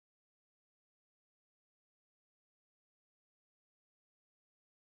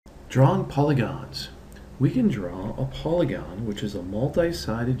Drawing polygons. We can draw a polygon, which is a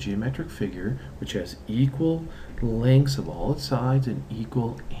multi-sided geometric figure which has equal lengths of all its sides and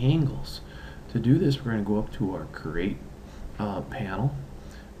equal angles. To do this, we're going to go up to our Create panel.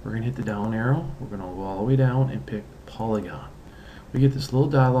 We're going to hit the down arrow. We're going to go all the way down and pick Polygon. We get this little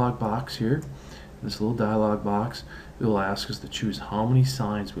dialog box here. This little dialog box, it will ask us to choose how many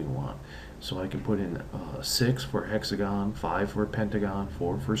sides we want. So I can put in 6 for a hexagon, 5 for a pentagon,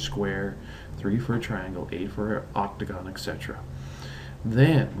 4 for a square, 3 for a triangle, 8 for an octagon, etc.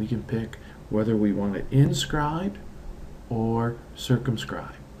 Then we can pick whether we want to inscribe or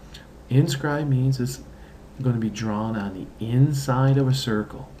circumscribe. Inscribe means it's going to be drawn on the inside of a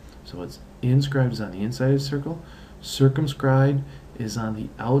circle. So it's inscribed is on the inside of the circle. Circumscribed is on the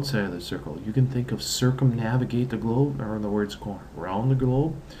outside of the circle. You can think of circumnavigate the globe, or in the words going around the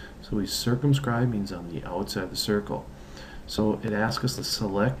globe. So we circumscribe means on the outside of the circle. So it asks us to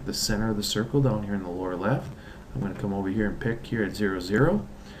select the center of the circle down here in the lower left. I'm going to come over here and pick here at 0, 0.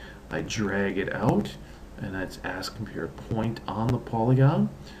 I drag it out, and it's asking for a point on the polygon.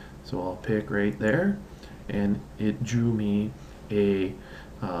 So I'll pick right there, and it drew me a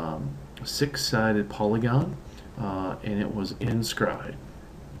 6-sided polygon, and it was inscribed.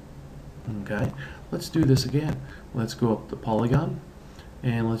 Okay, let's do this again. Let's go up the polygon,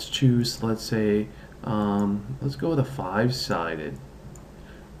 and let's choose, let's say, let's go with a 5-sided,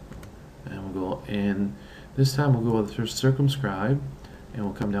 and we'll go, and this time we'll go with circumscribe, and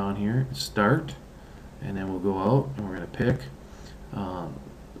we'll come down here and start, and then we'll go out, and we're going to pick,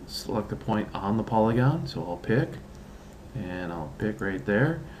 select the point on the polygon. So I'll pick, and I'll pick right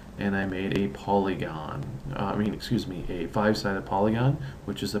there, and I made a polygon, a 5-sided polygon,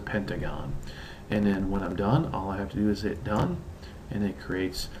 which is a pentagon. And then when I'm done, all I have to do is hit done, and it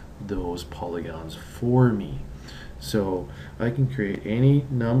creates those polygons for me. So I can create any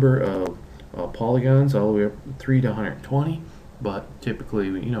number of polygons, all the way up 3 to 120, but typically,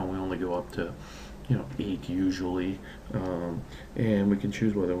 we only go up to 8 usually, and we can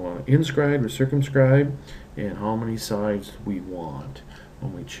choose whether we want to inscribe or circumscribe and how many sides we want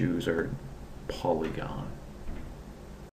when we choose our polygon.